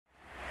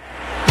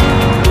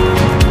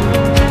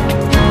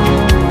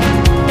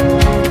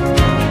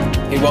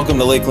Welcome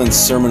to Lakeland's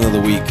Sermon of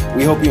the Week.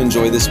 We hope you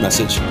enjoy this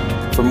message.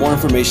 For more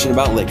information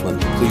about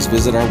Lakeland, please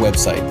visit our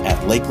website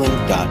at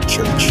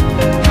lakeland.church.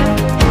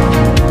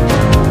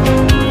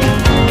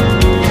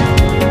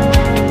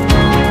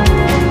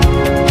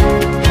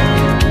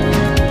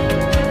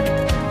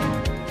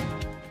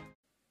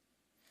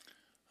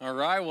 All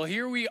right, well,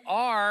 here we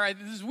are.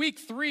 This is week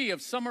 3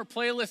 of Summer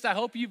Playlist. I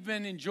hope you've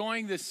been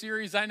enjoying this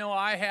series. I know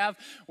I have.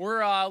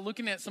 We're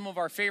looking at some of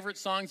our favorite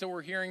songs that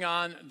we're hearing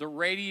on the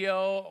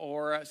radio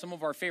or some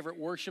of our favorite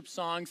worship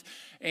songs.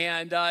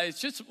 And it's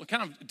just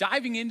kind of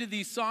diving into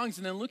these songs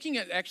and then looking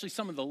at actually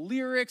some of the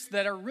lyrics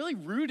that are really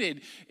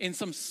rooted in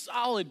some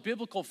solid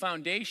biblical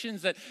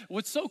foundations. That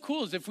what's so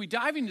cool is if we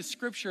dive into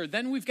Scripture,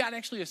 then we've got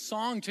actually a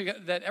song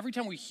that every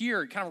time we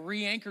hear, it kind of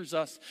re-anchors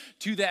us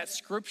to that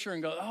Scripture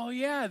and go, oh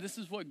yeah, this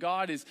is what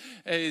God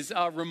is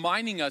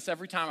reminding us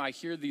every time I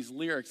hear these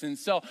lyrics. And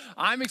so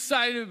I'm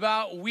excited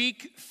about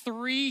week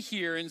 3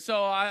 here. And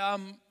so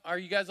are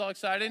you guys all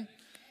excited?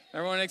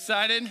 Everyone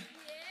excited?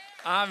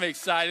 I'm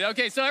excited.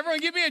 Okay, so everyone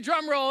give me a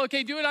drum roll.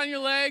 Okay, do it on your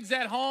legs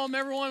at home.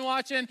 Everyone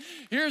watching.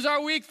 Here's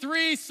our week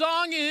 3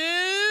 song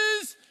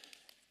is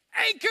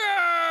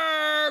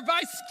Anchor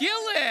by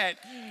Skillet.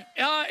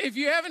 If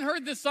you haven't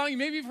heard this song,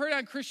 maybe you've heard it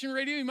on Christian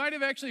radio. You might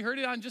have actually heard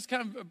it on just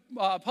kind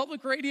of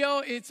public radio.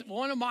 It's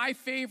one of my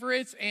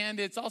favorites, and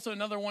it's also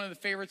another one of the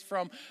favorites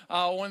from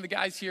one of the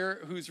guys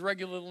here who's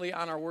regularly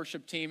on our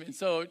worship team. And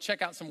so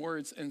check out some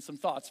words and some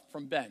thoughts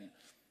from Ben.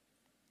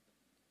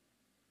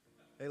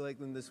 Hey,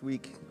 Lakeland, this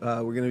week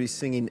we're going to be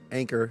singing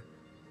Anchor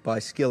by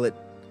Skillet.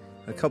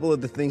 A couple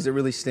of the things that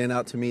really stand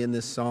out to me in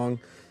this song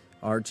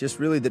are just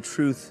really the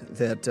truth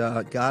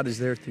that God is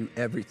there through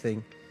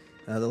everything.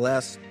 The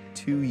last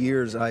 2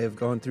 years I have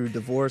gone through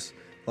divorce,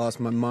 lost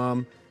my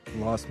mom,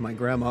 lost my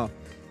grandma,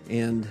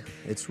 and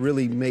it's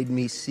really made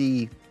me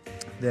see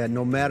that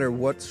no matter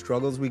what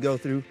struggles we go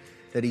through,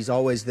 that He's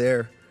always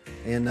there.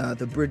 And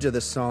the bridge of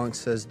the song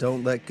says,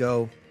 "Don't let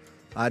go,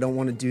 I don't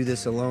want to do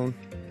this alone.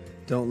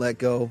 Don't let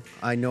go,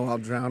 I know I'll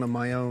drown on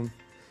my own.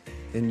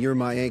 And you're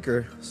my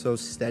anchor, so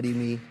steady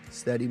me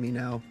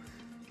now."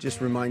 Just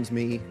reminds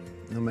me,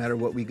 no matter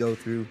what we go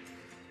through,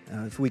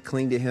 if we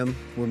cling to Him,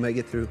 we'll make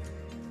it through.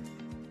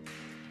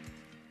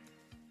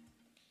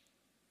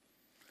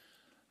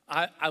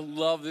 I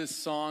love this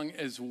song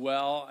as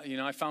well. You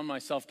know, I found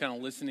myself kind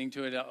of listening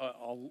to it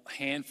a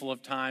handful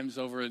of times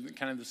over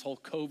kind of this whole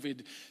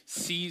COVID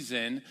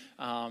season,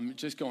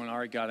 just going, all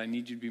right, God, I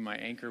need you to be my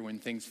anchor when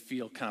things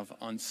feel kind of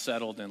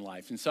unsettled in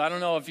life. And so I don't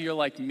know if you're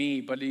like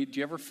me, but do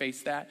you ever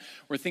face that?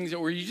 Where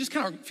you just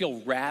kind of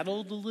feel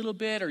rattled a little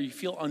bit, or you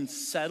feel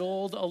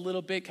unsettled a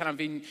little bit, kind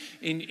of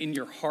in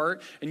your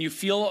heart, and you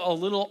feel a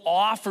little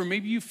off, or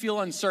maybe you feel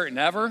uncertain.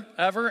 Ever?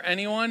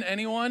 Anyone?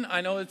 I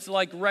know it's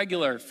like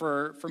regular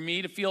for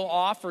me to feel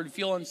off or to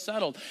feel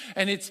unsettled.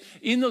 And it's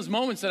in those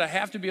moments that I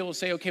have to be able to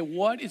say, okay,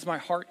 what is my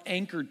heart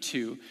anchored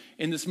to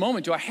in this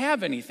moment? Do I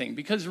have anything?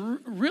 Because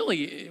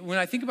really, when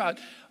I think about,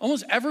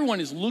 almost everyone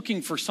is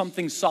looking for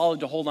something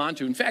solid to hold on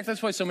to. In fact,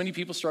 that's why so many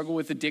people struggle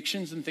with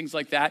addictions and things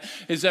like that,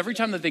 is every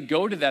time that they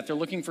go to that, they're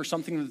looking for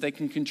something that they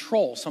can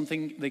control,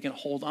 something they can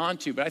hold on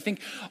to. But I think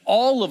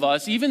all of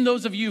us, even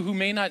those of you who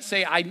may not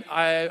say,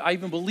 I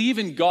even believe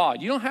in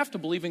God, you don't have to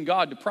believe in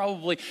God to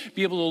probably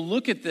be able to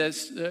look at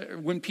this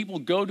when people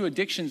go to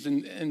addictions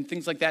and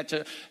things like that,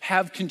 to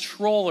have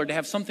control or to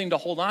have something to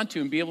hold on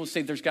to and be able to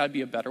say there's got to be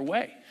a better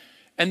way.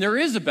 And there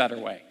is a better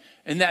way.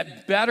 And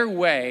that better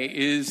way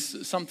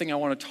is something I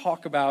want to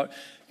talk about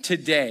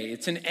today.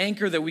 It's an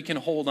anchor that we can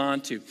hold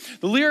on to.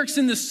 The lyrics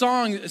in this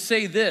song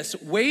say this: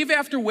 "Wave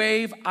after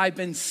wave I've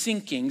been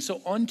sinking,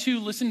 so unto,"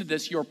 listen to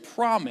this, "your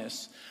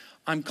promise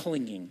I'm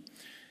clinging.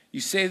 You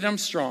say that I'm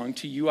strong,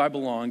 to you I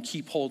belong,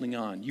 keep holding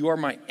on. You are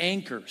my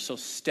anchor, so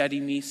steady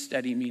me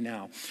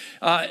now."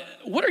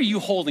 What are you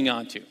holding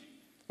on to?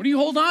 What do you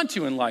hold on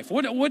to in life?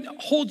 What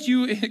holds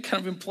you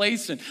kind of in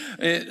place and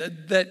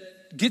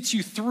that gets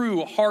you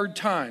through hard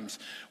times?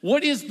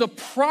 What is the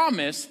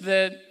promise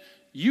that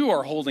you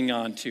are holding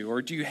on to?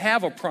 Or do you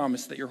have a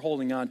promise that you're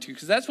holding on to?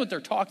 Because that's what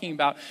they're talking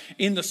about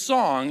in the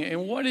song.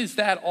 And what is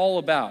that all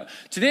about?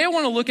 Today I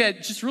want to look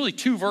at just really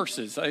 2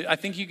 verses. I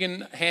think you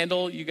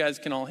guys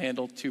can all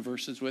handle 2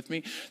 verses with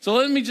me. So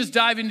let me just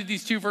dive into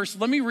these 2 verses.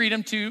 Let me read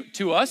them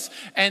to us,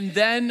 and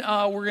then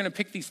we're going to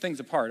pick these things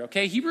apart,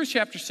 okay? Hebrews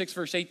chapter 6,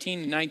 verse 18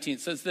 and 19, it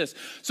says this: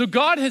 "So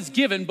God has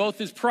given both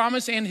His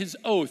promise and His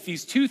oath.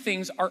 These 2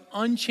 things are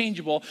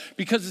unchangeable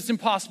because it's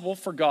impossible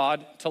for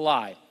God to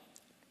lie."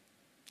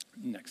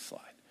 Next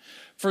slide.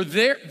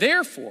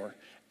 Therefore,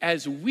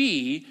 as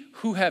we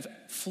who have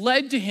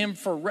fled to Him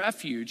for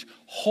refuge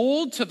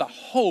hold to the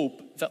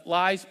hope that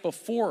lies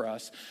before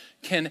us,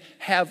 can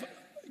have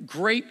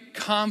great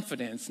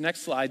confidence.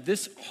 Next slide.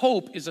 This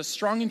hope is a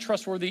strong and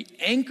trustworthy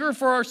anchor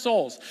for our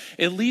souls.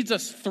 It leads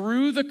us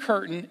through the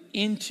curtain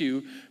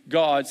into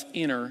God's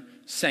inner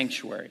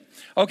sanctuary.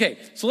 Okay,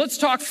 so let's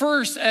talk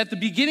first at the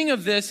beginning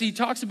of this. He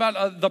talks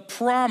about the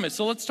promise.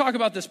 So let's talk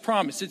about this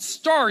promise. It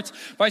starts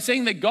by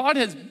saying that God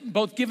has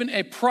both given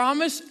a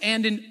promise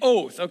and an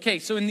oath. Okay,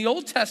 so in the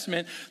Old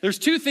Testament, there's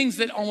two things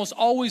that almost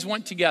always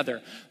went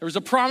together. There was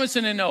a promise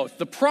and an oath.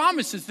 The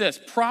promise is this.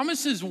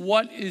 Promise is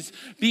what is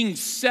being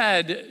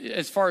said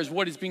as far as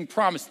what is being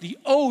promised. The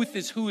oath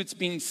is who it's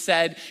being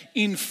said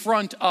in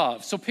front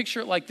of. So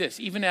picture it like this.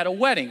 Even at a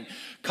wedding,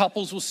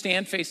 couples will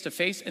stand face to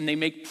face and they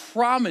make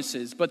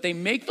promises, but they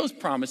make those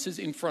promises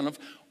in front of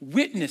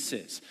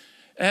witnesses.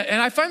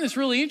 And I find this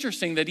really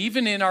interesting that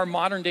even in our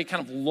modern day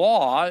kind of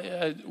law,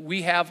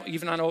 we have,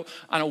 even on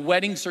a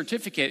wedding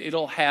certificate,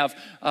 it'll have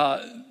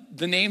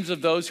the names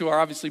of those who are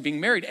obviously being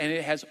married, and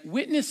it has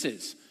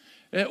witnesses.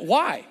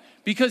 Why?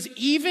 Because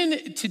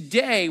even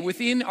today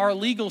within our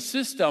legal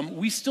system,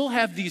 we still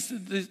have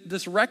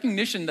this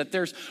recognition that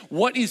there's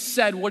what is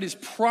said, what is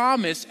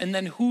promised, and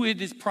then who it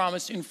is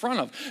promised in front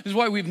of. This is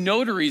why we have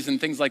notaries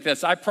and things like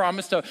this. I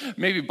promised to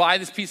maybe buy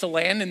this piece of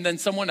land, and then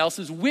someone else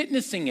is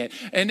witnessing it.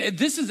 And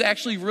this is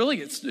actually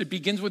really, it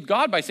begins with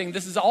God by saying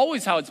this is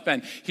always how it's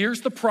been. Here's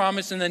the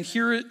promise, and then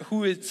here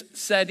who it's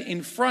said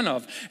in front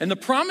of. And the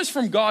promise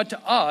from God to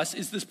us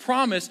is this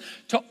promise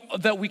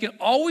that we can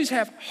always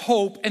have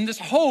hope, and this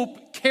hope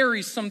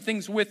carries some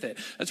things with it.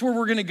 That's where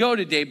we're going to go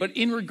today. But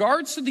in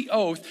regards to the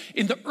oath,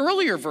 in the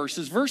earlier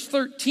verses, verse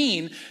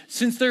 13,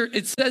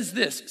 it says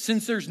this,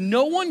 since there's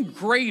no one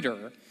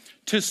greater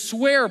to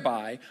swear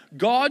by,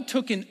 God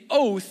took an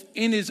oath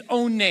in his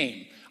own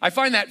name. I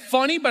find that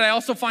funny, but I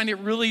also find it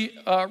really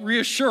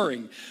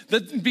reassuring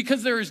that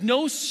because there is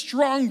no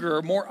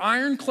stronger, more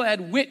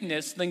ironclad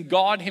witness than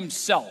God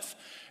himself.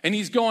 And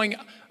he's going,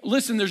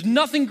 listen, there's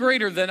nothing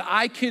greater that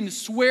I can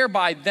swear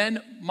by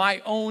than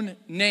my own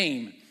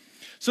name.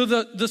 So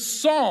the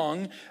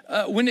song,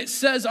 when it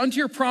says, unto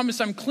your promise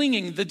I'm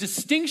clinging, the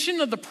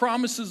distinction of the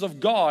promises of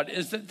God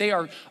is that they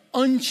are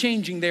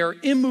unchanging, they are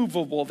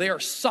immovable, they are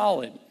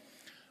solid.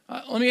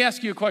 Let me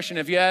ask you a question.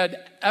 Have you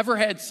ever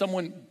had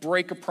someone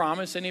break a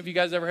promise? Any of you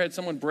guys ever had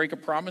someone break a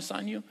promise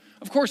on you?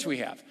 Of course we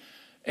have.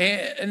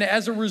 And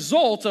as a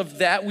result of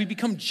that, we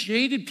become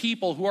jaded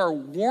people who are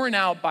worn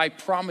out by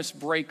promise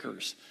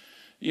breakers.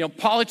 You know,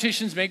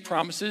 politicians make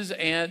promises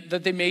and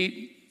that they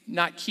may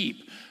not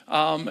keep.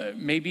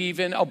 Maybe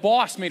even a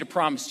boss made a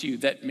promise to you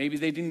that maybe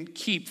they didn't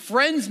keep.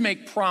 Friends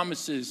make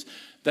promises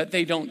that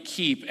they don't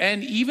keep.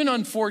 And even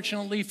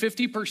unfortunately,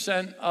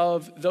 50%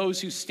 of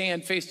those who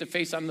stand face to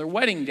face on their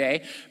wedding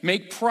day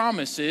make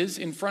promises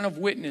in front of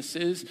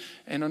witnesses.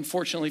 And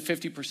unfortunately,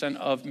 50%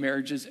 of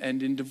marriages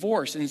end in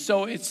divorce. And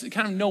so it's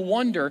kind of no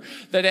wonder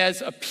that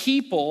as a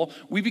people,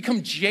 we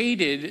become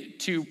jaded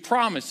to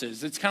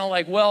promises. It's kind of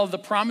like, well, the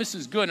promise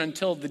is good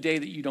until the day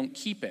that you don't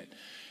keep it.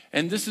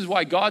 And this is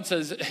why God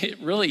says,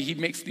 he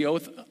makes the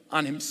oath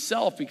on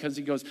himself, because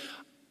he goes,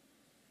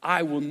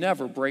 I will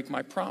never break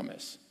my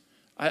promise.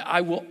 I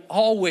will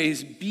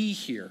always be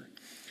here.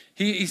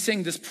 He's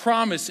saying this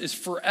promise is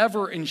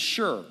forever and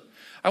sure.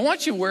 I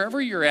want you, wherever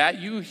you're at,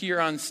 you here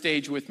on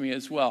stage with me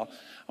as well.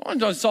 I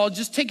want us all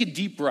just take a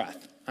deep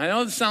breath. I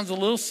know this sounds a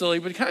little silly,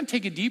 but kind of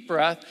take a deep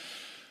breath.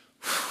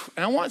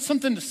 And I want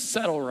something to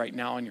settle right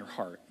now in your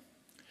heart.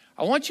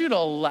 I want you to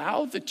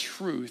allow the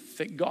truth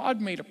that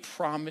God made a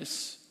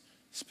promise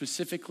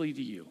specifically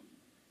to you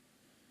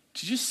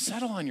to just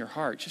settle on your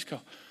heart. Just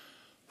go,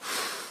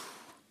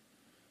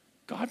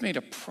 God made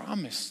a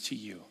promise to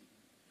you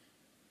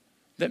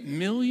that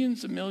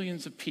millions and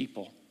millions of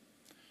people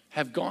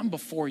have gone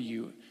before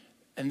you,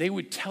 and they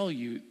would tell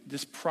you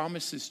this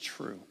promise is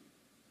true.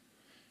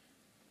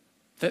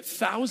 That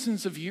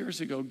thousands of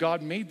years ago,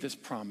 God made this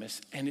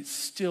promise, and it's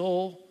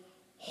still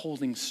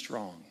holding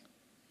strong.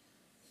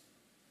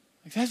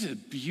 Like, that's a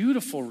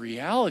beautiful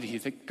reality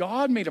that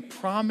God made a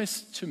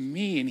promise to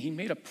me, and he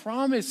made a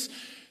promise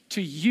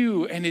to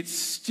you, and it's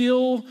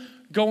still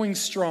going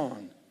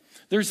strong.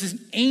 There's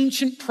this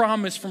ancient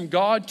promise from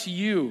God to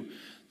you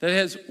that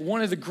has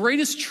one of the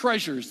greatest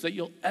treasures that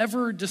you'll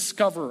ever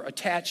discover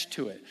attached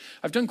to it.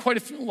 I've done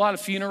quite a lot of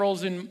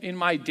funerals in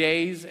my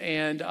days,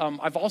 and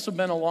I've also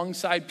been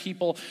alongside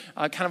people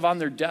kind of on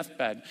their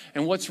deathbed.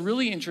 And what's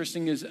really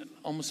interesting is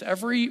almost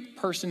every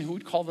person who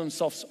would call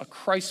themselves a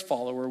Christ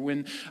follower,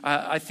 when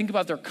I think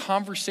about their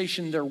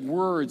conversation, their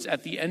words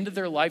at the end of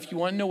their life, you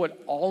want to know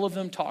what all of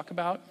them talk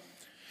about?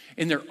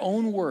 In their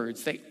own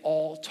words, they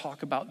all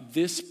talk about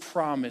this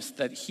promise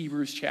that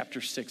Hebrews chapter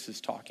 6 is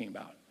talking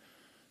about.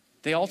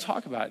 They all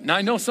talk about it. Now,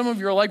 I know some of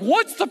you are like,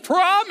 what's the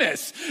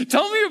promise?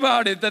 Tell me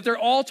about it that they're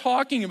all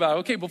talking about.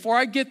 Okay, before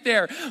I get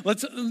there,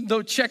 let's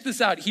check this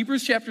out.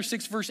 Hebrews chapter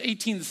 6, verse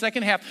 18, the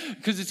second half,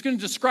 because it's going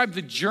to describe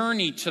the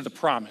journey to the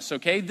promise,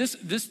 okay? This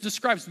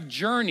describes the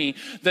journey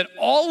that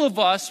all of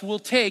us will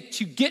take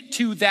to get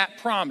to that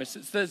promise.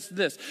 It says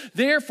this,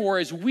 therefore,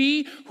 as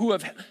we who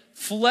have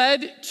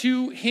fled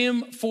to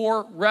him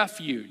for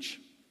refuge.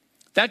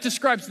 That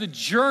describes the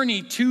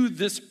journey to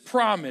this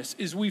promise,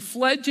 is we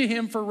fled to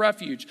him for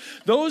refuge.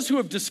 Those who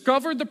have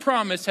discovered the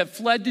promise have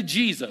fled to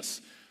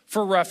Jesus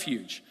for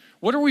refuge.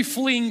 What are we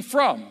fleeing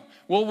from?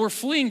 What we're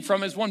fleeing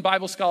from, as one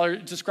Bible scholar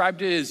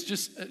described it, is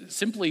just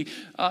simply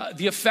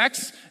the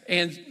effects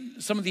and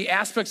some of the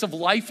aspects of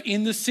life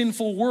in the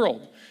sinful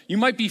world. You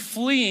might be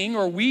fleeing,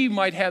 or we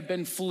might have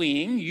been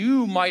fleeing,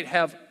 you might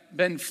have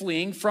been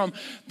fleeing from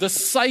the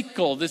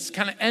cycle, this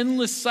kind of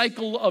endless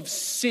cycle of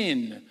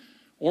sin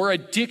or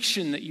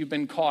addiction that you've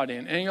been caught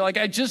in. And you're like,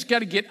 I just got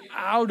to get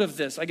out of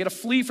this. I got to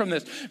flee from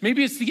this.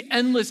 Maybe it's the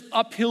endless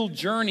uphill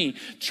journey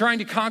trying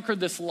to conquer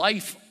this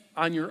life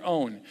on your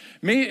own.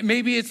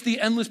 Maybe it's the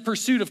endless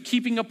pursuit of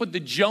keeping up with the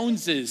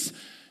Joneses,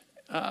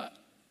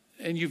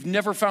 and you've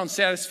never found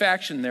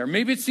satisfaction there.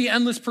 Maybe it's the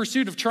endless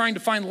pursuit of trying to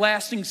find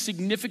lasting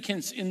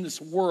significance in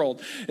this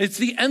world. It's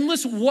the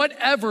endless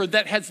whatever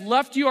that has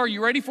left you, are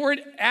you ready for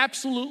it?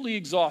 Absolutely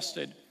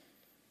exhausted.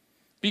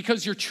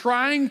 Because you're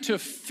trying to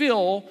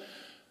fill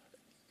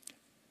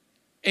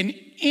an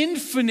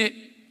infinite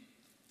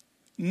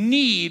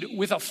need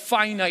with a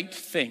finite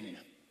thing,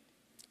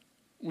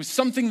 with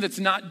something that's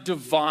not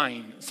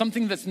divine,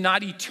 something that's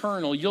not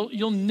eternal.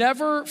 You'll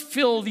never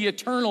fill the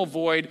eternal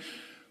void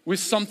with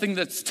something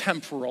that's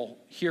temporal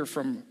here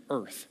from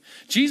earth.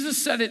 Jesus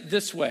said it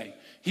this way.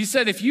 He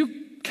said, if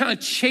you kind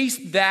of chase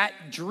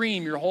that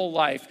dream your whole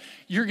life,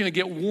 you're going to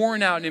get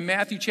worn out. And in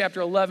Matthew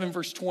chapter 11,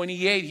 verse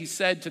 28, he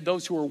said to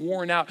those who are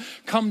worn out,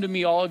 come to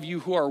me, all of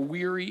you who are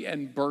weary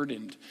and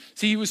burdened.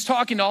 See, he was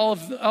talking to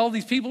all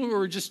these people who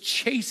were just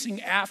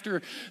chasing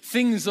after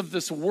things of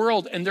this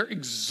world, and they're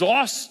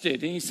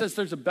exhausted. And he says,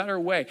 there's a better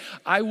way.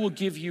 I will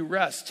give you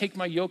rest. Take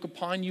my yoke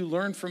upon you.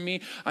 Learn from me.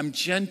 I'm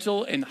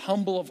gentle and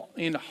humble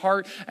in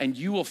heart, and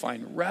you will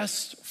find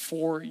rest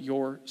for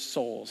your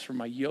souls. For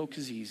my yoke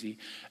is easy,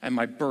 and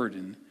my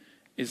burden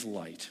is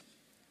light.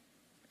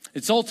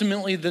 It's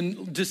ultimately the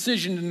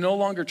decision to no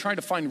longer try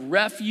to find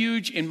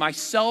refuge in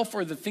myself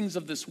or the things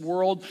of this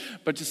world,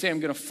 but to say I'm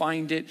going to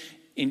find it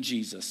in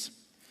Jesus.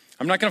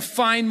 I'm not going to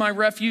find my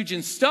refuge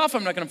in stuff.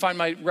 I'm not going to find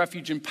my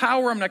refuge in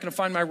power. I'm not going to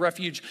find my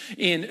refuge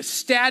in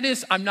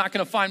status. I'm not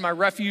going to find my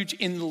refuge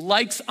in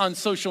likes on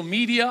social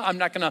media. I'm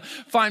not going to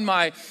find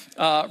my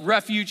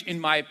refuge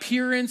in my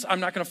appearance. I'm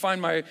not going to find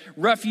my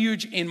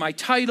refuge in my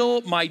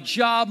title, my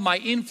job, my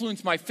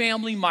influence, my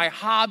family, my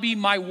hobby,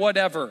 my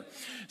whatever.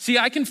 See,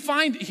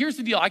 here's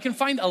the deal. I can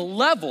find a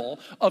level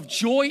of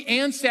joy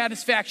and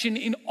satisfaction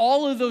in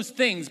all of those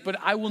things, but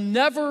I will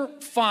never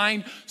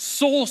find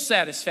soul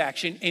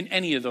satisfaction in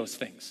any of those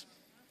things.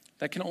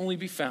 That can only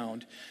be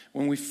found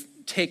when we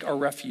take our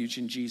refuge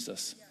in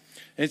Jesus.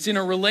 And it's in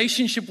a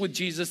relationship with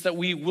Jesus that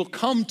we will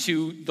come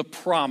to the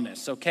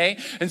promise, okay?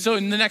 And so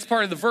in the next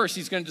part of the verse,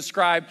 he's going to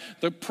describe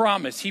the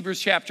promise.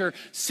 Hebrews chapter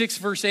 6,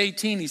 verse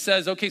 18, he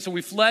says, okay, so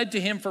we fled to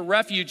him for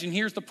refuge, and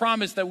here's the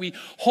promise that we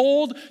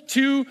hold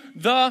to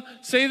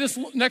say this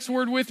next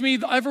word with me,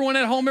 everyone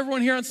at home,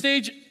 everyone here on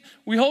stage,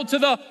 we hold to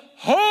the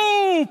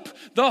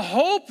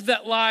hope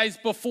that lies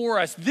before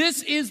us.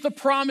 This is the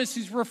promise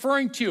he's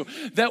referring to,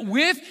 that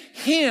with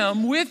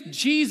him, with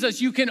Jesus,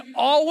 you can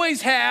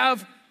always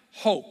have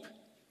hope.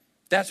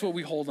 That's what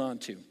we hold on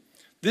to.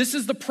 This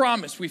is the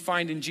promise we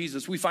find in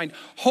Jesus. We find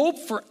hope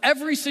for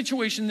every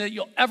situation that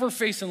you'll ever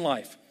face in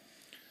life.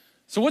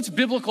 So what's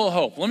biblical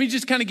hope? Let me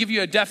just kind of give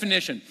you a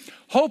definition.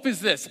 Hope is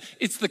this.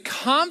 It's the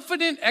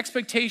confident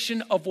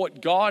expectation of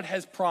what God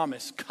has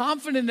promised.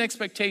 Confident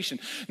expectation.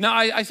 Now,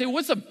 I say,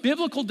 what's a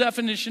biblical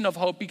definition of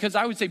hope? Because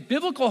I would say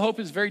biblical hope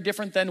is very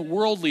different than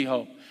worldly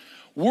hope.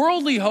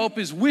 Worldly hope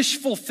is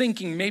wishful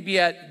thinking, maybe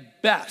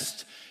at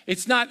best.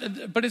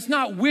 But it's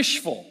not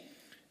wishful.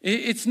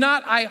 It's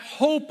not, I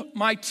hope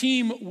my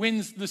team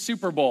wins the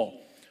Super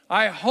Bowl.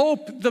 I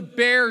hope the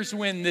Bears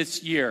win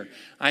this year.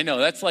 I know,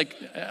 that's like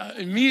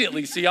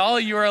immediately. See, all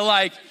of you are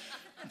like,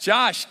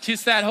 Josh,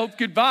 kiss that hope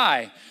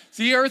goodbye.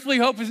 See, earthly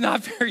hope is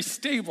not very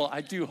stable.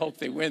 I do hope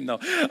they win, though.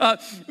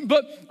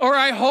 Or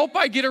I hope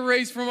I get a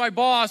raise from my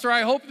boss, or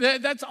I hope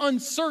that's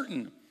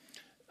uncertain.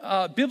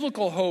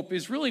 Biblical hope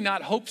is really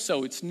not hope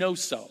so, it's know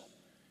so.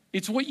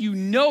 It's what you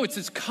know, it's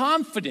this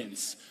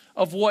confidence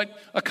of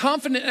a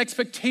confident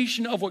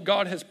expectation of what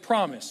God has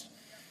promised.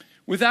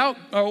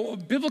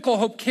 Biblical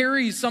hope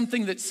carries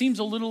something that seems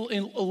a little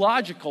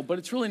illogical, but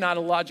it's really not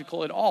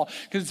illogical at all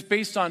because it's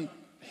based on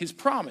his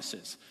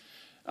promises.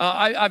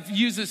 I've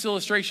used this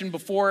illustration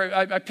before.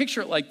 I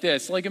picture it like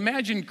this. Like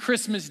imagine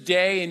Christmas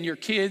Day and your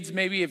kids,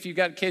 maybe if you've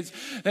got kids,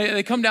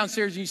 they come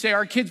downstairs and you say,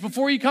 our kids,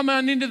 before you come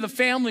on into the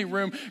family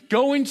room,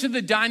 go into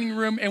the dining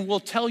room and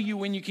we'll tell you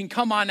when you can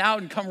come on out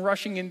and come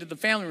rushing into the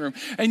family room.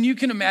 And you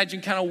can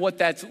imagine kind of what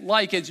that's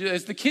like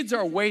as the kids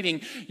are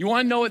waiting. You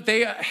want to know what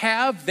they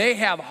have? They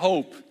have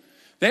hope.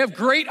 They have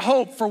great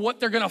hope for what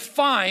they're going to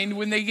find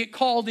when they get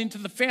called into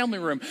the family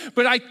room.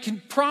 But I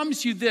can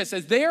promise you this,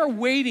 as they are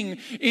waiting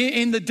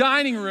in the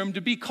dining room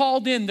to be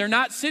called in, they're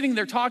not sitting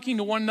there talking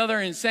to one another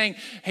and saying,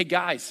 hey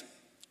guys,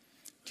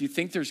 do you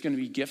think there's going to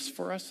be gifts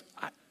for us?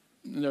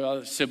 The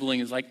other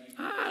sibling is like,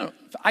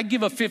 I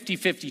give a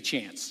 50-50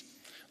 chance.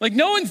 Like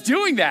no one's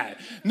doing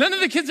that. None of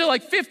the kids are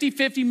like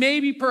 50-50,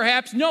 maybe,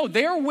 perhaps. No,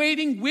 they're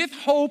waiting with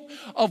hope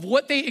of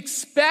what they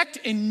expect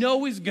and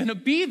know is going to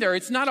be there.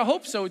 It's not a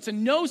hope so, it's a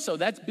know so.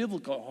 That's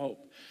biblical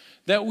hope.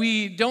 That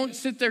we don't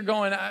sit there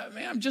going,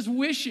 man, I'm just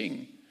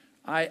wishing.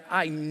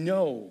 I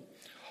know.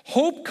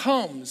 Hope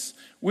comes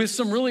with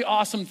some really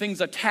awesome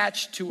things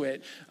attached to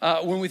it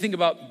when we think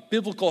about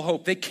biblical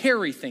hope. They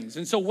carry things.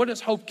 And so what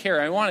does hope carry?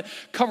 I want to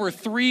cover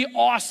 3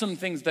 awesome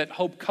things that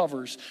hope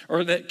covers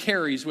or that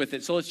carries with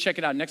it. So let's check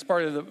it out. Next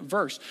part of the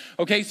verse.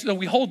 Okay, so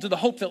we hold to the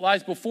hope that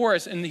lies before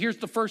us. And here's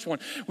the first one.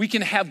 We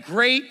can have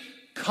great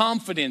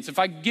confidence. If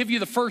I give you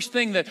the first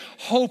thing that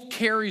hope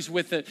carries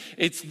with it,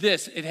 it's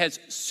this. It has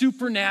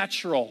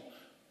supernatural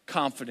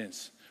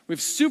confidence. We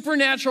have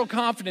supernatural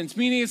confidence,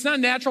 meaning it's not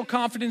natural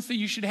confidence that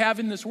you should have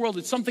in this world.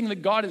 It's something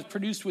that God has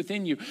produced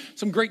within you.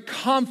 Some great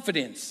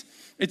confidence.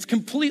 It's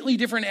completely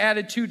different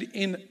attitude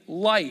in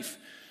life.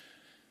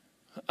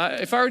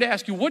 If I were to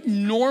ask you, what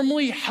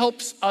normally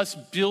helps us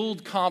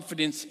build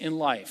confidence in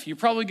life? You're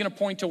probably going to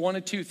point to one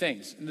of 2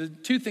 things. The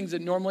 2 things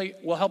that normally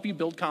will help you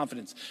build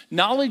confidence.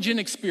 Knowledge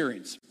and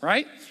experience,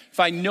 right? If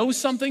I know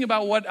something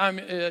about what I'm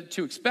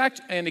to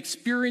expect and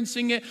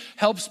experiencing it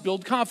helps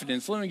build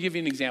confidence. Let me give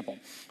you an example.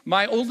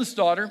 My oldest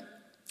daughter,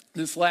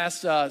 this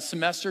last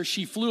semester,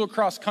 she flew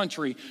across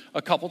country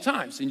a couple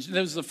times. And that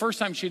was the first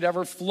time she'd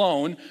ever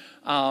flown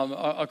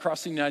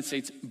across the United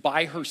States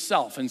by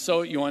herself. And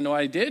so you want to know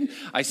what I did?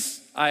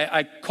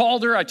 I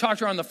called her, I talked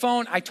to her on the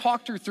phone, I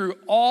talked her through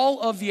all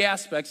of the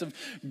aspects of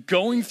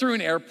going through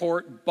an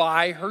airport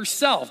by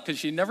herself, because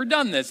she'd never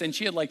done this, and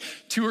she had like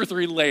 2 or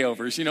 3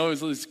 layovers, it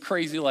was this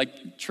crazy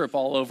like trip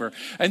all over.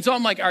 And so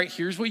I'm like, all right,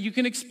 here's what you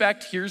can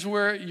expect, here's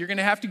where you're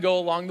gonna have to go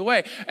along the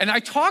way. And I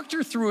talked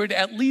her through it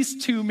at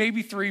least 2,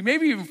 maybe 3,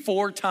 maybe even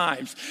 4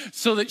 times,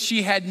 so that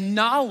she had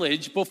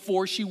knowledge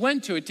before she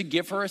went to it to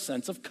give her a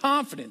sense of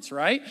confidence,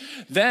 right?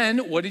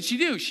 Then what did she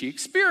do? She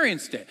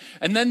experienced it.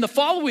 And then the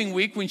following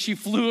week when she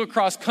flew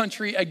across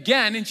country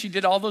again and she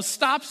did all those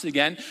stops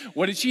again,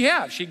 what did she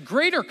have? She had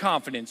greater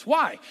confidence.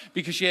 Why?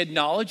 Because she had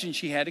knowledge and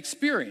she had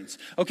experience.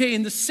 Okay,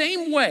 in the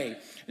same way,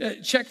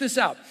 check this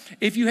out.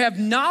 If you have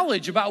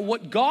knowledge about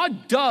what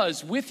God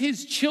does with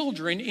his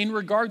children in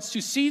regards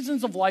to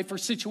seasons of life or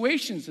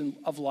situations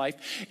of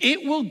life,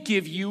 it will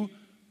give you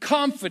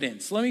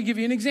confidence. Let me give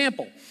you an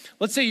example.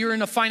 Let's say you're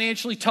in a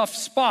financially tough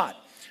spot.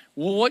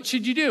 Well, what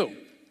should you do?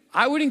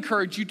 I would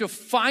encourage you to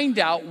find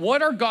out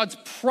what are God's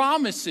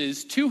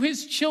promises to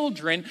his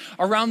children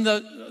around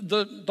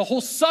the whole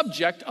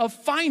subject of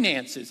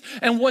finances.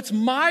 And what's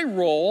my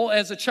role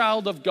as a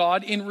child of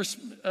God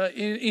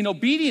in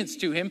obedience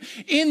to him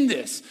in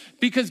this?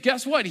 Because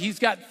guess what? He's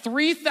got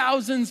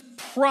 3,000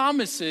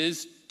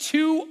 promises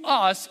to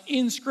us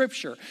in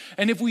Scripture.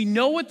 And if we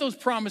know what those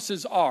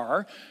promises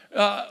are,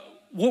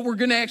 what we're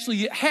going to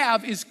actually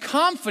have is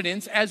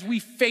confidence as we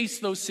face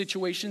those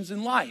situations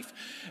in life.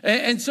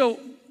 And so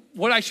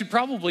what I should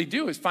probably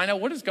do is find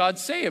out, what does God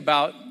say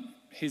about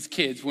his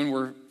kids when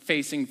we're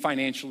facing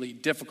financially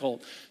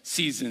difficult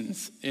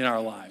seasons in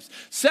our lives?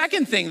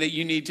 Second thing that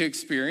you need to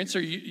experience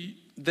or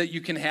that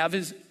you can have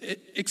is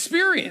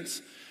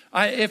experience.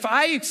 If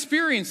I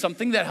experience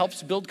something, that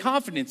helps build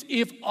confidence.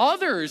 If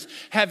others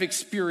have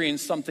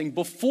experienced something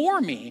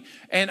before me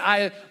and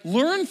I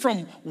learn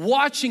from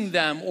watching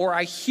them, or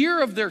I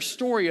hear of their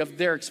story of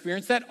their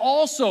experience, that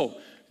also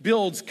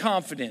builds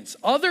confidence.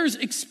 Others'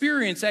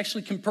 experience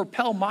actually can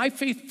propel my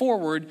faith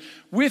forward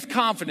with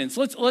confidence.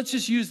 Let's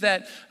just use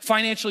that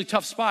financially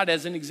tough spot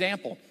as an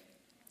example.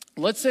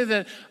 Let's say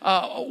that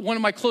one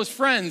of my close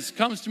friends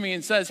comes to me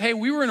and says, hey,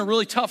 we were in a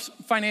really tough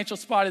financial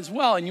spot as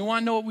well. And you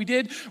want to know what we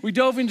did? We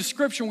dove into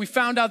Scripture and we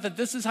found out that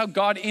this is how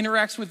God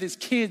interacts with his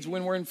kids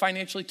when we're in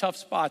financially tough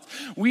spots.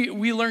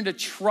 We learned to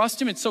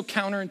trust him. It's so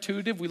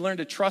counterintuitive. We learned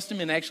to trust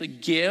him and actually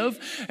give.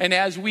 And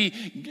as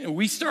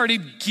we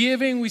started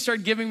giving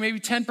maybe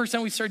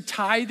 10%. We started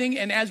tithing.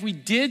 And as we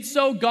did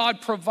so,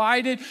 God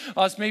provided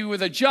us maybe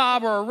with a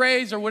job or a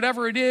raise or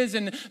whatever it is.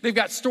 And they've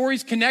got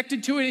stories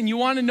connected to it. And you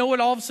want to know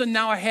what all of a sudden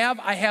now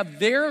I have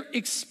their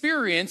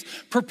experience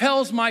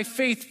propels my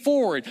faith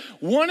forward.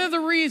 One of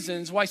the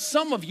reasons why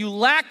some of you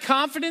lack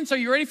confidence, are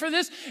you ready for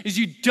this? Is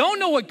you don't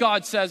know what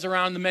God says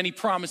around the many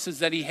promises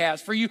that he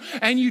has for you,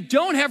 and you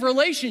don't have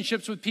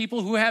relationships with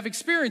people who have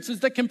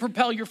experiences that can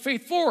propel your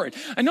faith forward.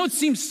 I know it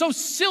seems so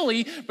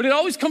silly, but it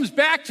always comes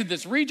back to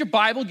this. Read your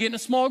Bible, get in a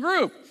small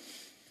group.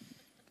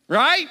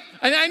 Right?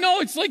 And I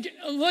know it's like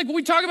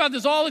we talk about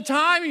this all the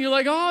time, and you're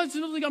like, oh, it's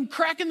like I'm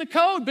cracking the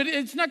code, but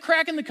it's not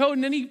cracking the code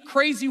in any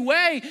crazy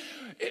way.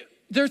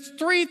 There's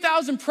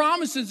 3,000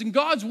 promises in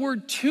God's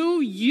word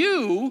to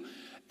you,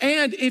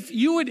 and if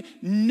you would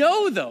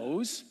know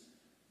those,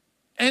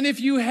 and if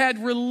you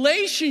had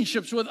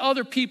relationships with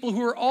other people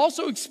who are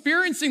also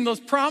experiencing those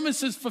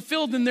promises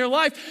fulfilled in their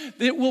life,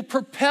 it will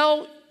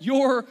propel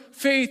your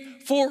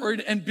faith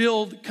forward and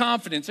build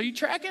confidence. Are you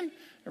tracking?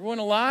 Everyone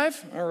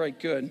alive? All right,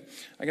 good.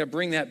 I got to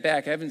bring that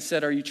back. I haven't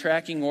said, are you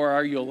tracking or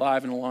are you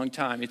alive in a long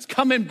time? It's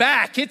coming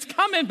back. It's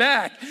coming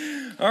back.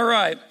 All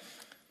right.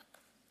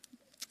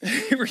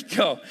 Here we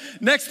go.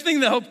 Next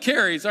thing that hope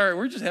carries. All right,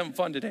 we're just having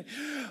fun today.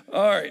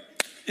 All right.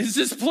 Is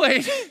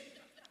displayed.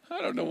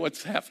 I don't know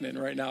what's happening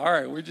right now. All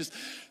right, we're just,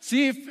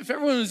 see, if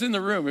everyone was in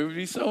the room, it would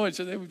be so much,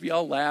 they would be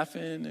all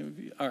laughing. It would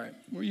be, all right,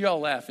 were you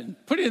all laughing?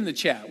 Put it in the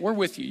chat. We're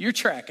with you. You're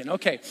tracking.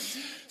 Okay,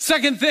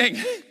 second thing.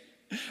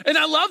 And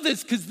I love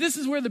this because this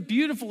is where the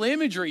beautiful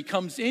imagery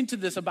comes into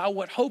this about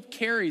what hope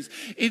carries.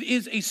 It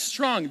is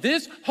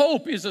this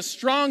hope is a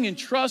strong and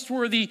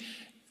trustworthy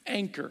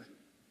anchor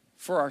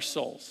for our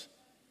souls.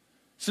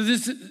 So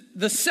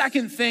the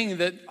second thing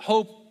that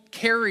hope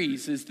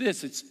carries is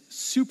this, it's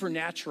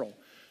supernatural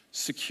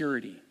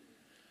security.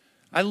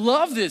 I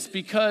love this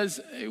because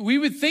we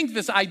would think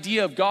this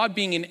idea of God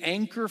being an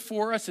anchor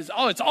for us is,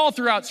 it's all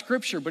throughout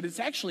Scripture, but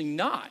it's actually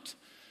not.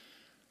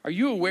 Are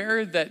you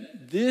aware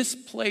that this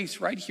place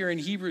right here in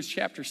Hebrews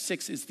chapter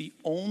 6 is the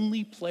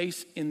only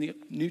place in the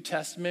New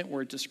Testament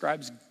where it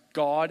describes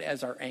God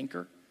as our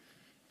anchor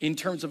in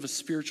terms of a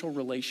spiritual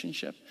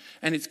relationship?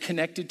 And it's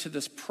connected to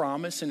this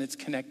promise and it's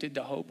connected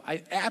to hope.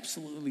 I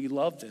absolutely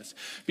love this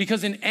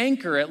because an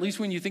anchor, at least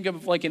when you think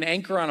of like an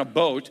anchor on a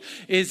boat,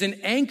 is an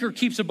anchor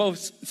keeps a boat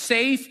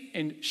safe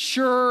and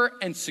sure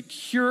and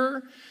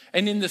secure.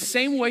 And in the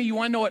same way, you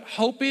want to know what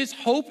hope is?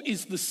 Hope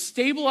is the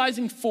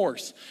stabilizing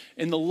force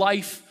in the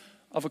life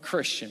of a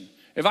Christian.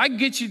 If I can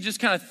get you to just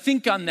kind of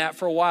think on that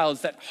for a while,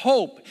 is that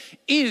hope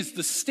is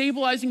the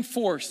stabilizing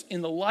force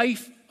in the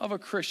life of a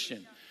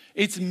Christian.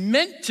 It's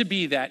meant to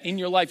be that in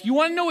your life. You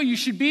want to know what you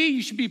should be?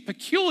 You should be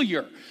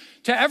peculiar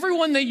to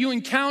everyone that you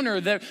encounter,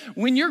 that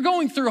when you're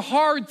going through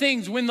hard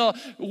things, when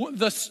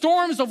the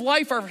storms of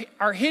life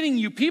are hitting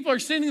you, people are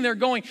sitting there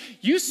going,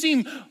 you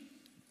seem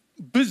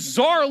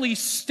bizarrely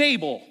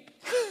stable.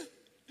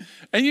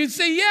 And you'd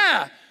say,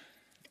 yeah,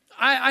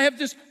 I have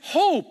this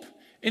hope,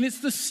 and it's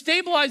the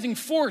stabilizing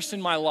force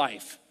in my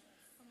life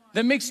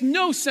that makes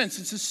no sense.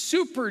 It's a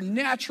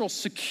supernatural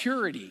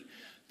security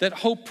that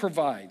hope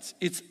provides.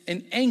 It's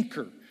an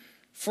anchor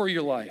for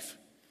your life.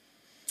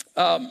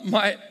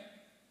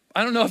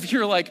 I don't know if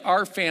you're like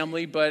our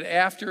family, but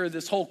after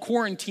this whole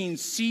quarantine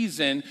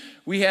season,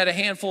 we had a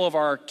handful of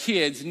our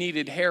kids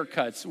needed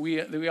haircuts.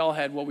 We all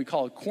had what we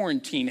call a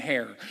quarantine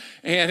hair.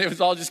 And it was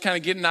all just kind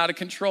of getting out of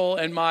control.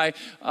 And my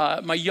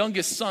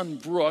youngest son,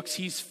 Brooks,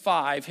 he's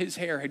 5. His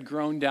hair had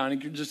grown down.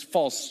 It could just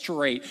fall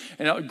straight.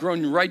 And it had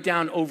grown right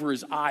down over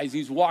his eyes.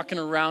 He's walking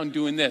around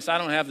doing this. I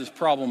don't have this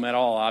problem at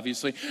all,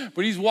 obviously.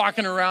 But he's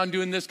walking around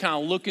doing this,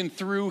 kind of looking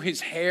through his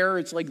hair.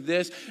 It's like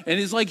this. And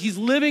it's like he's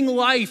living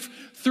life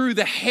through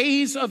the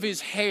haze of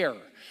his hair.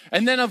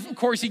 And then, of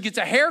course, he gets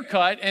a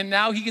haircut, and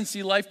now he can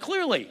see life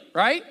clearly,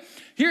 right?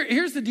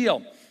 Here's the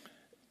deal.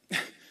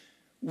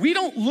 We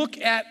don't look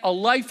at a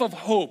life of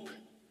hope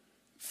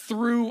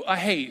through a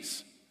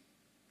haze.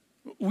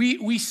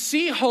 We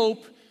see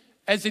hope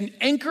as an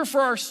anchor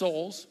for our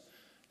souls,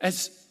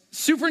 as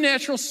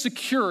supernatural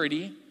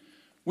security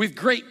with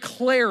great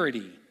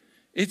clarity.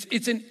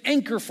 It's an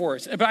anchor for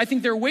us. But I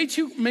think there are way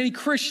too many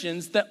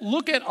Christians that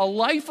look at a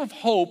life of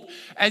hope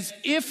as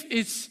if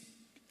it's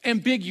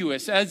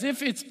ambiguous, as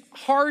if it's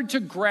hard to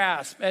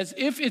grasp, as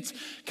if it's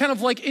kind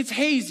of like it's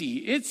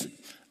hazy.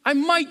 I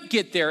might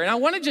get there. And I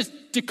want to just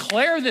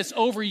declare this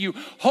over you.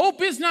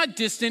 Hope is not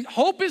distant.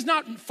 Hope is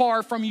not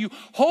far from you.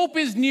 Hope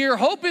is near.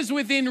 Hope is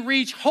within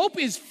reach. Hope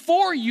is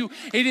for you.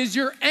 It is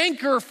your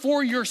anchor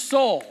for your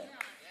soul.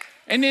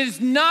 And it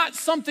is not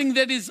something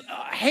that is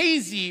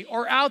hazy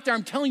or out there.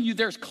 I'm telling you,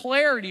 there's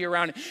clarity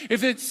around it.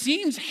 If it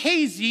seems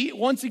hazy,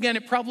 once again,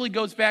 it probably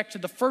goes back to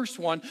the first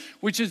one,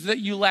 which is that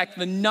you lack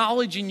the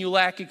knowledge and you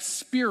lack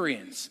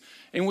experience,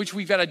 in which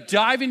we've got to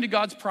dive into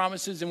God's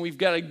promises and we've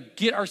got to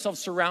get ourselves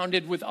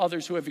surrounded with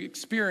others who have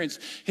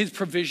experienced his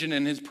provision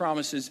and his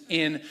promises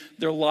in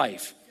their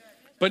life.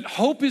 But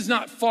hope is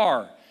not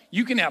far.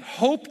 You can have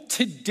hope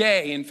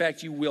today. In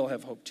fact, you will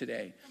have hope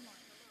today.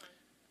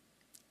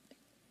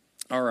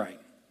 All right.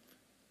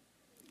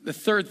 The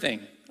third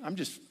thing, I'm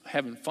just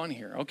having fun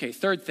here. Okay,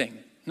 third thing.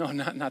 No,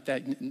 not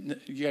that.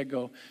 You got to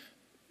go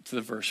to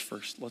the verse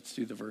first. Let's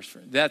do the verse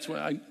first. That's what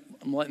I'm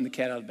letting the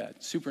cat out of the bag.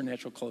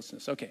 Supernatural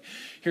closeness. Okay,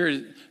 here it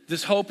is.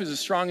 This hope is a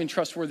strong and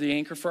trustworthy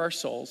anchor for our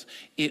souls.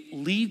 It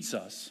leads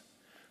us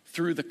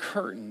through the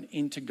curtain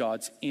into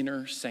God's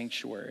inner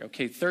sanctuary.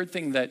 Okay, third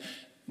thing that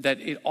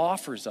it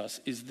offers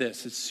us is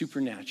this. It's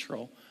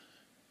supernatural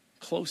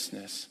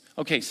closeness.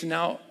 Okay, so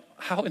now,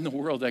 how in the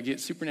world do I get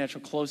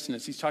supernatural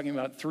closeness? He's talking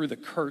about through the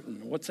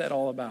curtain. What's that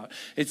all about?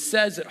 It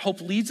says that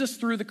hope leads us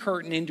through the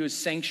curtain into his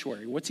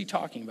sanctuary. What's he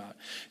talking about?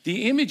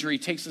 The imagery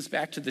takes us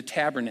back to the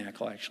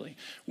tabernacle, actually,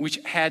 which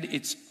had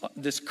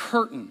this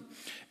curtain.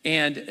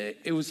 And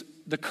it was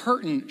the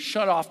curtain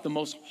shut off the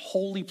most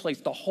holy place,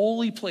 the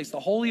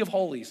holy of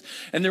holies.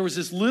 And there was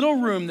this little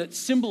room that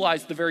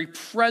symbolized the very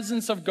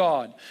presence of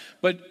God.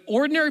 But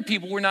ordinary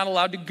people were not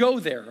allowed to go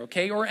there,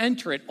 okay, or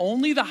enter it.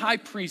 Only the high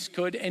priest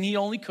could, and he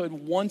only could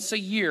once a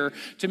year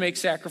to make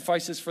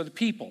sacrifices for the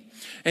people.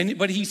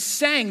 But he's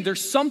saying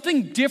there's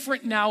something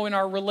different now in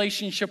our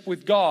relationship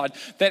with God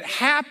that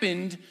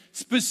happened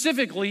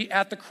specifically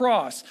at the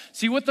cross.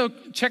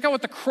 Check out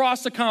what the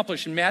cross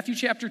accomplished. In Matthew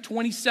chapter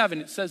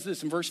 27, it says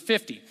this in verse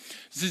 50.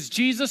 This is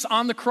Jesus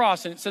on the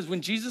cross, and it says,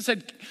 when Jesus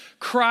had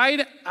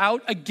cried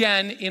out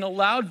again in a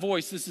loud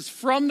voice, this is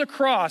from the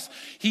cross,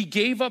 he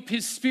gave up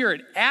his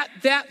spirit. At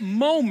that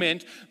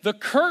moment, the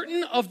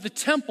curtain of the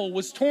temple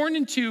was torn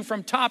in two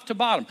from top to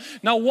bottom.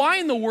 Now, why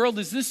in the world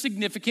is this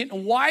significant,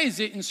 and why is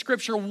it in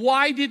Scripture?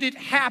 Why did it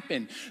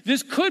happen?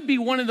 This could be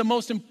one of the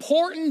most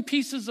important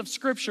pieces of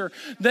Scripture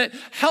that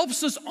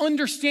helps us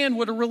understand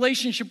what a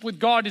relationship with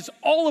God is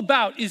all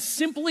about, is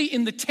simply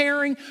in the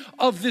tearing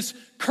of this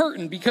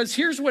curtain. Because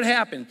here's what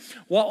happened.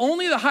 While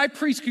only the high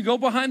priest could go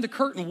behind the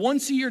curtain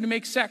once a year to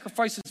make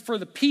sacrifices for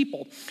the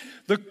people,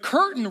 the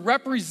curtain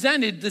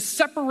represented the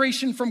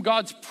separation from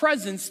God's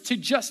presence to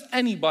just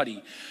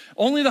anybody.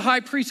 Only the high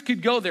priest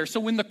could go there. So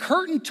when the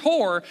curtain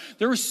tore,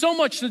 there was so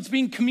much that's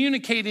being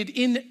communicated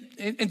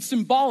and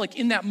symbolic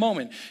in that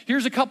moment.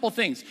 Here's a couple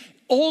things.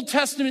 Old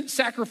Testament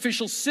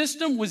sacrificial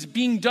system was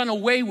being done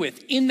away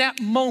with in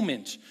that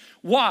moment.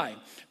 Why?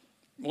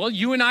 Well,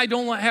 you and I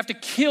don't have to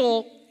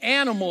kill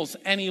animals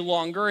any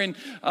longer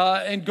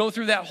and go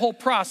through that whole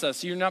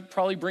process. You're not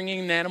probably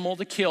bringing an animal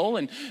to kill,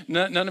 and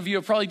none of you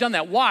have probably done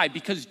that. Why?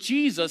 Because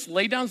Jesus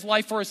laid down his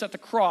life for us at the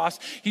cross.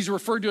 He's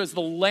referred to as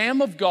the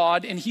Lamb of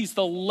God, and he's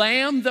the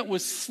Lamb that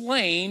was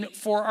slain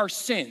for our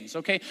sins,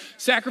 okay?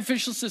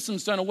 Sacrificial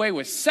system's done away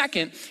with.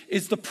 Second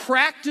is the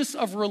practice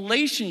of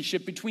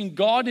relationship between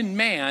God and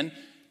man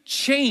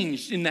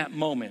changed in that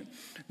moment.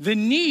 The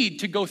need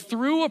to go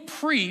through a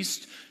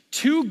priest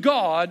to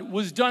God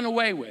was done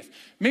away with.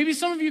 Maybe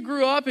some of you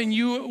grew up and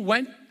you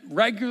went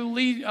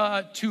regularly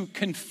to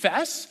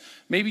confess,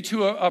 maybe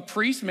to a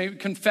priest. Maybe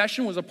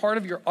confession was a part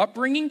of your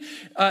upbringing.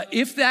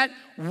 If that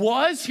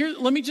was, here,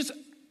 let me just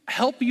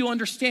help you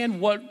understand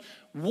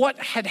what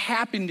had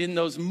happened in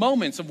those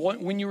moments of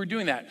when you were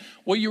doing that.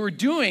 What you were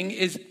doing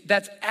is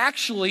that's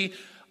actually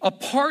a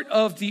part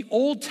of the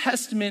Old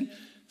Testament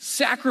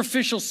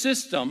sacrificial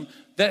system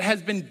that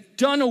has been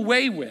done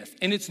away with,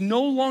 and it's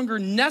no longer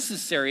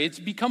necessary.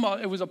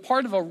 It was a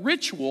part of a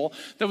ritual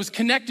that was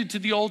connected to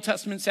the Old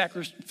Testament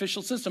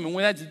sacrificial system. And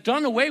when that's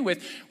done away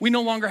with, we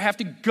no longer have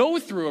to go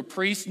through a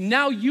priest.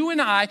 Now you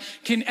and I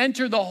can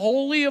enter the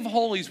Holy of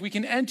Holies. We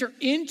can enter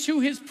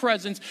into his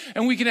presence,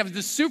 and we can have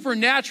the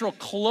supernatural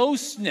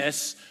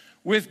closeness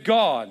with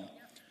God.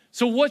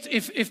 So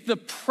if the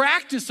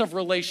practice of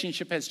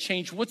relationship has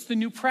changed, what's the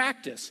new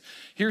practice?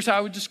 Here's how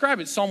I would describe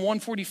it. Psalm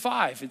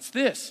 145, it's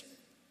this.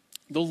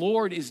 The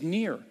Lord is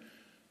near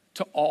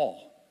to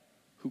all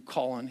who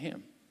call on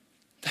him.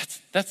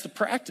 That's the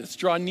practice.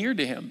 Draw near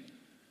to him,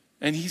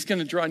 and he's going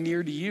to draw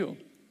near to you.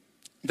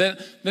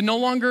 That no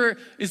longer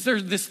is there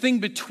this thing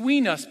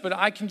between us, but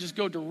I can just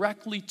go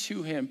directly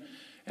to him,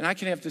 and I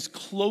can have this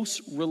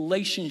close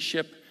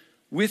relationship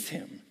with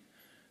him.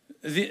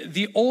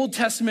 The Old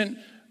Testament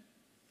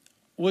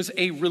was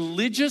a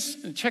religious,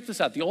 check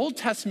this out, the Old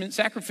Testament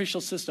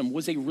sacrificial system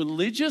was a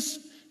religious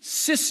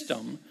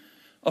system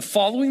of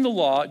following the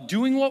law,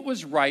 doing what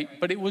was right,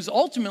 but it was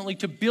ultimately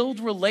to build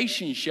a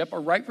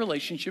right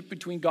relationship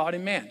between God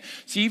and man.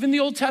 See, even the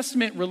Old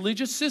Testament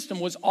religious system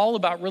was all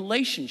about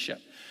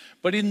relationship.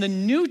 But in the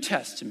New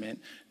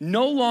Testament,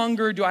 no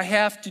longer do I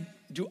have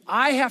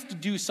to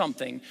do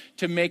something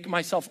to make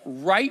myself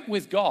right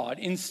with God.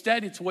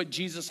 Instead, it's what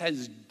Jesus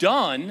has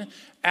done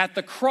at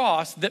the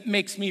cross that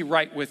makes me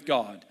right with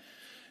God.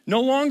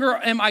 No longer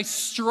am I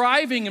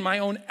striving in my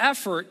own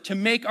effort to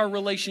make our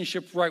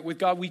relationship right with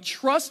God. We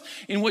trust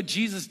in what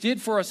Jesus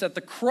did for us at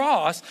the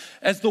cross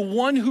as the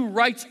one who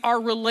rights our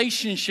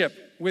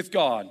relationship with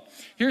God.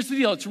 Here's the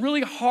deal. It's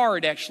really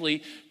hard,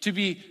 actually, to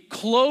be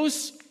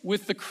close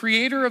with the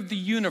creator of the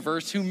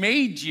universe who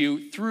made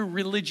you through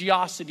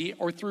religiosity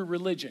or through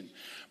religion.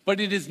 But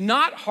it is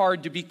not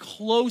hard to be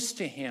close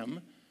to him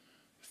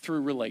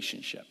through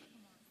relationship.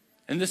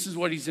 And this is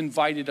what he's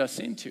invited us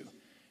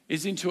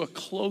into a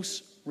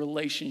close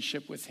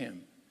relationship with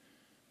him.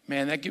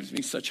 Man, that gives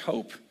me such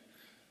hope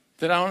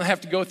that I don't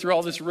have to go through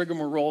all this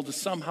rigmarole to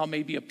somehow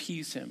maybe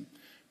appease him,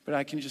 but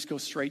I can just go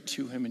straight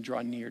to him and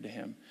draw near to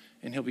him,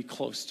 and he'll be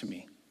close to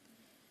me.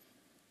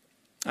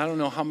 I don't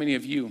know how many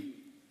of you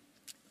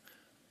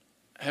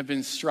have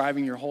been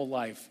striving your whole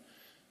life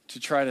to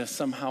try to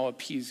somehow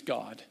appease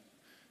God,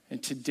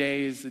 and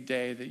today is the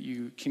day that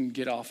you can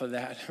get off of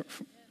that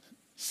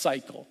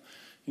cycle.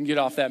 You can get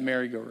off that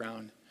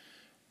merry-go-round.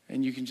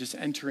 And you can just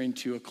enter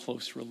into a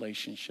close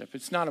relationship.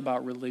 It's not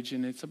about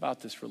religion, it's about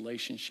this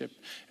relationship.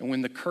 And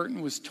when the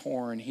curtain was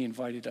torn, he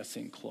invited us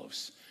in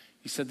close.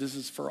 He said, this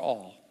is for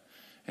all.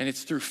 And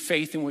it's through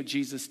faith in what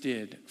Jesus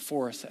did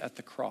for us at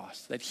the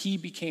cross, that he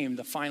became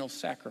the final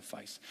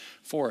sacrifice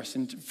for us.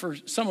 And for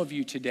some of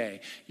you today,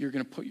 you're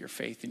going to put your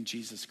faith in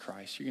Jesus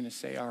Christ. You're going to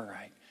say, all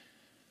right,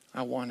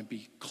 I want to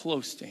be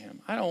close to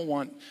him. I don't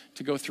want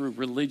to go through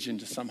religion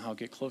to somehow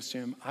get close to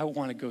him. I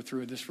want to go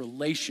through this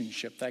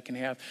relationship that I can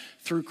have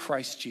through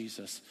Christ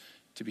Jesus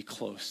to be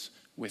close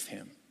with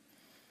him.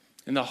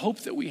 And the hope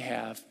that we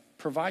have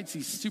provides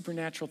these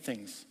supernatural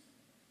things.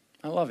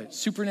 I love it.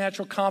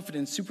 Supernatural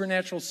confidence,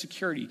 supernatural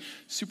security,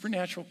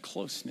 supernatural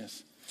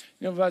closeness.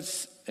 You know,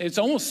 it's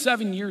almost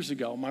 7 years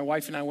ago, my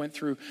wife and I went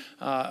through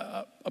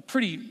a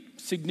pretty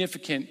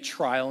significant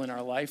trial in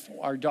our life.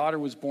 Our daughter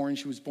was born.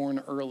 She was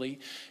born early,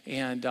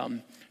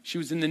 and she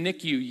was in the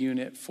NICU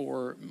unit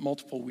for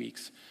multiple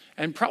weeks.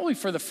 And probably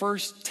for the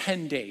first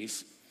 10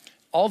 days,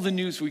 all the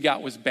news we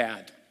got was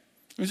bad.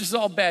 It was just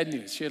all bad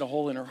news. She had a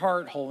hole in her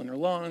heart, hole in her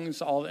lungs.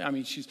 They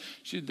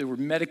were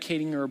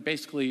medicating her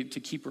basically to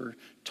keep her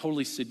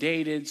totally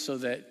sedated so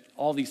that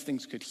all these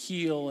things could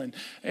heal. And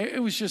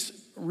it was just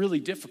really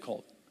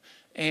difficult.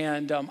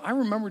 And I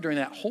remember during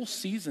that whole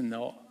season,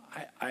 though,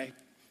 I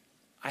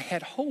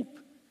had hope.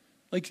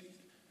 Like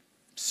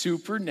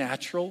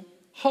supernatural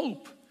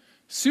hope.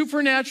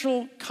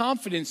 Supernatural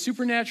confidence,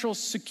 supernatural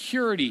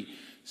security,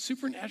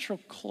 supernatural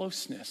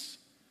closeness.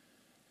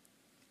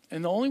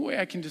 And the only way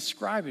I can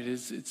describe it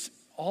is it's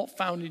all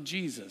found in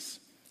Jesus.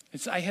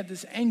 I had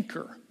this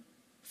anchor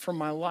for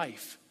my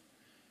life.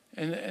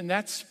 And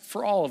that's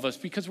for all of us,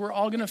 because we're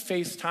all going to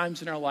face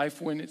times in our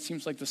life when it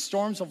seems like the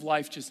storms of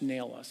life just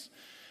nail us.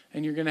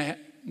 And you're going to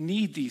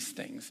need these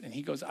things. And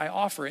he goes, I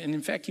offer it. And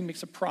in fact, he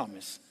makes a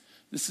promise.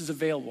 This is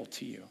available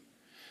to you.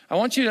 I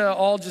want you to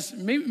all just,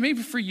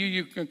 maybe for you,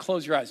 you can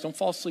close your eyes. Don't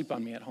fall asleep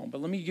on me at home.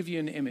 But let me give you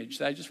an image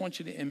that I just want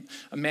you to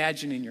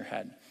imagine in your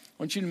head. I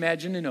want you to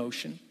imagine an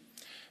ocean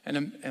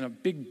and a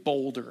big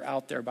boulder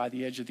out there by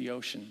the edge of the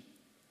ocean.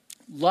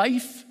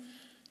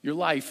 Your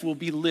life will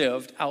be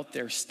lived out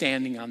there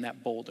standing on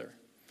that boulder.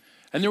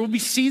 And there will be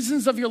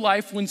seasons of your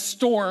life when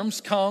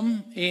storms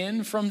come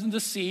in from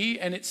the sea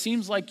and it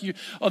seems like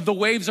the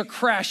waves are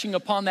crashing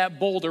upon that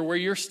boulder where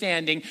you're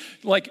standing,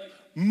 like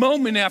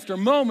moment after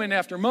moment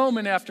after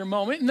moment after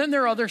moment. And then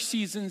there are other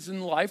seasons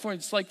in life where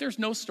it's like there's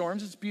no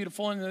storms, it's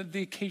beautiful, and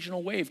the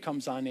occasional wave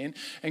comes on in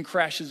and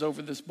crashes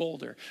over this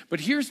boulder.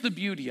 But here's the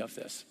beauty of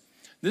this.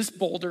 This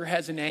boulder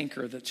has an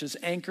anchor that's just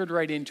anchored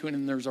right into it,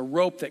 and there's a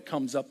rope that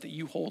comes up that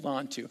you hold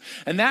on to.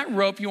 And that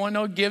rope, you want to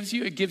know what it gives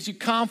you? It gives you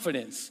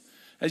confidence.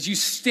 As you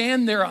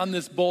stand there on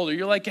this boulder,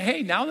 you're like,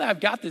 hey, now that I've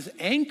got this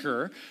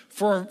anchor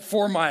for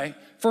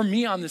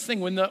me on this thing,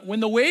 when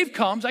the wave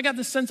comes, I got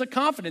this sense of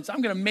confidence.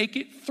 I'm going to make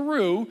it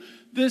through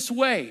this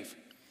wave.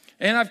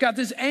 And I've got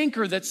this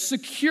anchor that's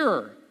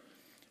secure.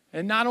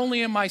 And not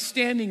only am I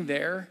standing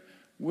there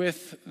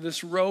with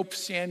this rope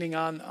standing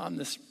on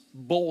this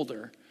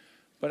boulder,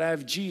 but I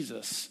have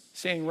Jesus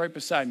standing right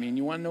beside me. And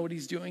you want to know what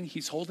he's doing?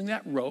 He's holding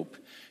that rope,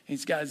 and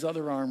he's got his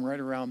other arm right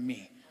around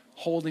me,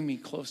 holding me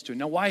close to it.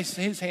 Now, why is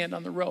his hand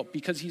on the rope?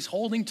 Because he's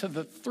holding to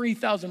the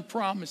 3,000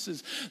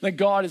 promises that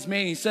God has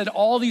made. He said,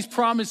 all these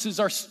promises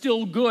are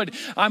still good.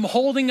 I'm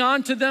holding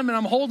on to them, and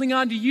I'm holding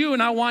on to you,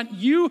 and I want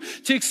you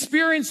to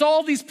experience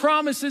all these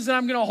promises, and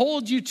I'm going to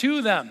hold you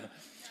to them.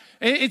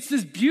 It's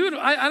this beautiful,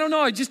 I don't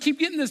know, I just keep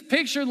getting this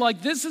picture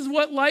like this is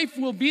what life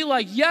will be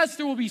like. Yes,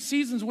 there will be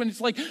seasons when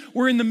it's like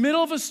we're in the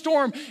middle of a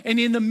storm, and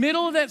in the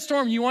middle of that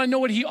storm, you want to know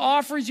what he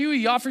offers you?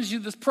 He offers you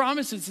this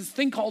promise. It's this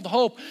thing called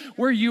hope,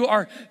 where you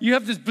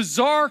have this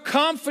bizarre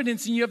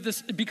confidence, and you have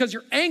this, because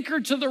you're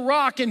anchored to the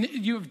rock, and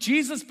you have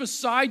Jesus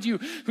beside you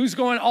who's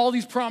going, all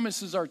these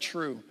promises are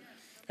true.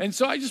 And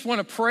so I just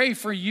want to pray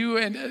for you,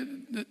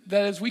 and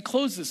that as we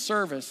close this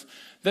service,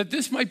 that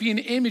this might be an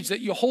image that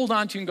you hold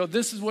on to and go,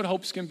 this is what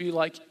hope's going to be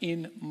like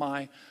in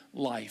my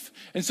life.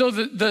 And so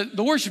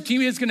the worship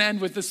team is going to end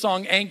with the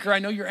song Anchor. I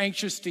know you're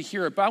anxious to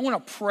hear it, but I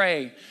want to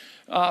pray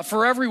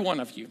for every one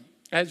of you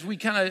as we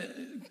kind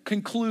of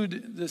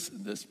conclude this,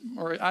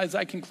 or as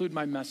I conclude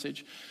my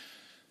message.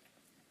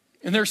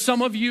 And there's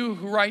some of you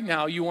who right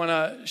now, you want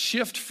to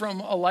shift from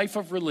a life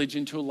of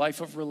religion to a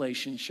life of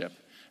relationship.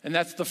 And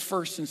that's the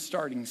first and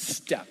starting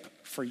step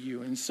for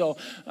you. And so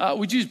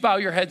would you just bow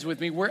your heads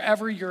with me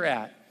wherever you're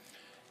at?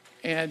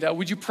 And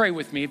would you pray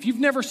with me? If you've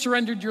never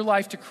surrendered your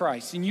life to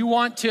Christ and you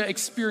want to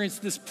experience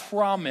this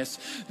promise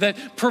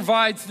that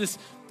provides this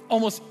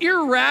almost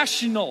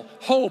irrational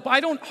hope. I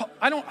don't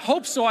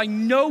hope so, I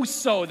know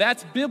so.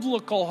 That's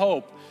biblical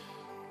hope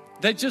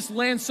that just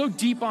lands so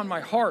deep on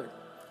my heart.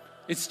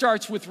 It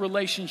starts with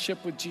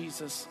relationship with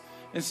Jesus.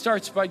 It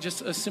starts by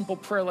just a simple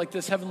prayer like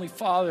this. Heavenly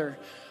Father,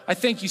 I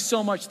thank you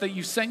so much that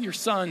you sent your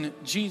son,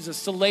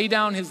 Jesus, to lay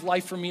down his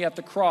life for me at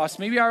the cross.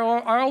 Maybe I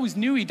always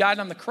knew he died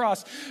on the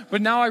cross,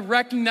 but now I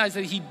recognize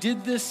that he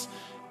did this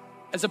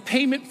as a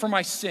payment for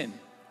my sin.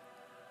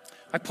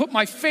 I put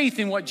my faith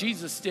in what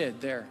Jesus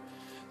did there.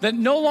 That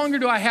no longer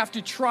do I have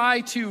to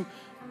try to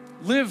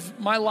live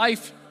my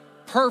life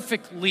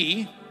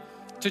perfectly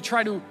to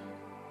try to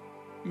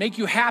make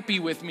you happy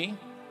with me.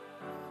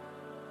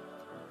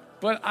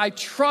 But I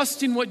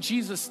trust in what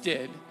Jesus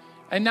did.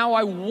 And now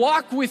I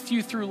walk with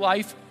you through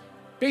life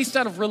based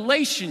out of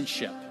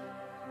relationship.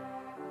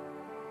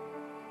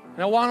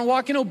 And I want to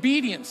walk in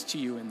obedience to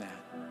you in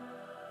that.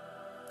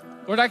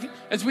 Lord,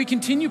 as we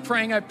continue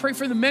praying, I pray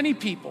for the many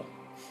people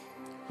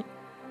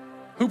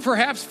who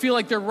perhaps feel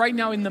like they're right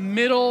now in the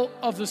middle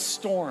of the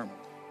storm.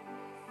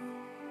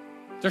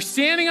 They're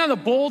standing on the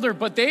boulder,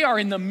 but they are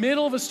in the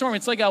middle of a storm.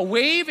 It's like a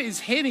wave is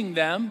hitting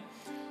them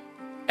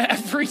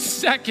every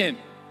second.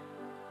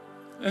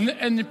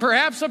 And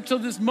perhaps up till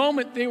this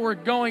moment, they were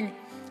going,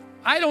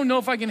 I don't know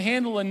if I can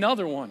handle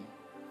another one.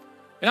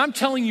 And I'm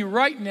telling you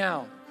right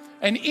now,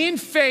 and in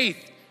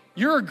faith,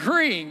 you're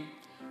agreeing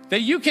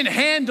that you can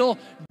handle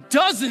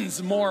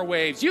dozens more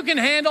waves. You can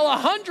handle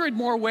 100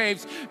 more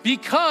waves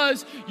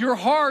because your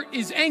heart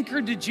is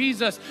anchored to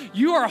Jesus.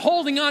 You are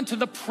holding on to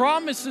the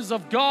promises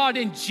of God,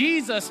 and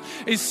Jesus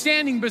is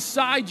standing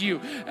beside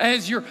you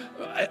as you're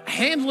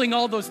handling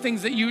all those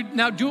things that you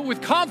now do it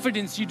with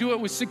confidence, you do it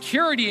with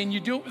security, and you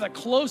do it with a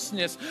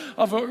closeness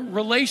of a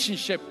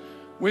relationship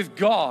with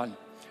God.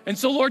 And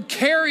so, Lord,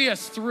 carry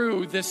us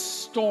through this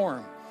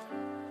storm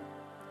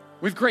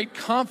with great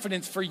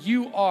confidence, for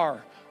you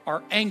are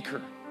our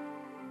anchor.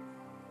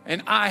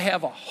 And I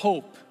have a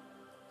hope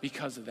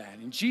because of that.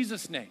 In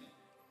Jesus' name,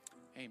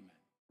 amen.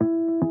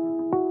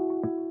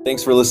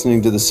 Thanks for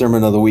listening to the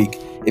Sermon of the Week.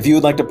 If you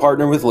would like to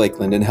partner with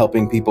Lakeland in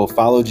helping people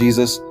follow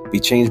Jesus, be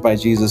changed by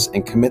Jesus,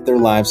 and commit their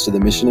lives to the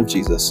mission of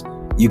Jesus,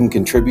 you can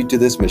contribute to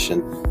this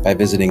mission by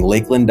visiting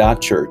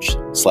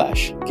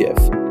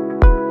lakeland.church/give.